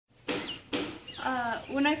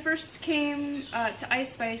When I first came to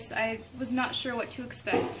Ice Spice, I was not sure what to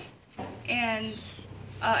expect, and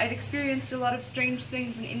I'd experienced a lot of strange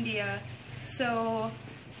things in India, so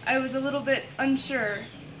I was a little bit unsure.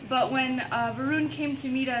 But when Varun came to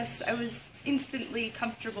meet us, I was instantly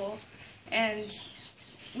comfortable, and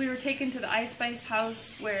we were taken to the Ice Spice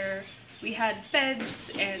house where we had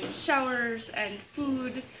beds and showers and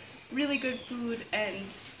food, really good food, and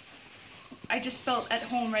I just felt at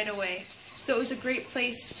home right away. So it was a great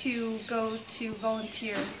place to go to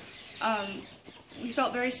volunteer. We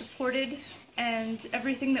felt very supported, and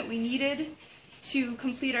everything that we needed to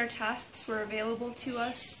complete our tasks were available to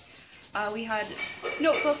us. We had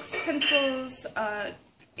notebooks, pencils,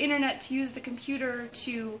 internet to use the computer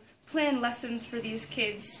to plan lessons for these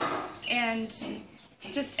kids, and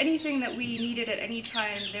just anything that we needed at any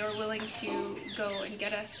time, they were willing to go and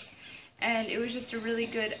get us. And it was just a really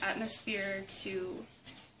good atmosphere to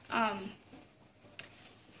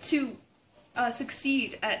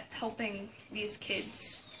succeed at helping these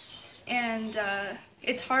kids. And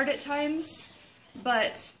it's hard at times,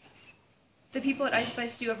 but the people at Ice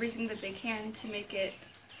Spice do everything that they can to make it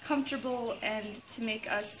comfortable and to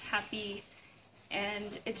make us happy.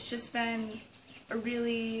 And it's just been a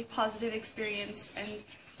really positive experience, and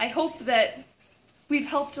I hope that we've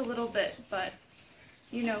helped a little bit, but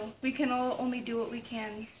you know, we can all only do what we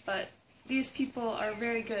can, but these people are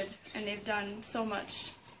very good and they've done so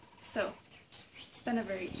much, so it's been a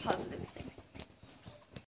very positive thing.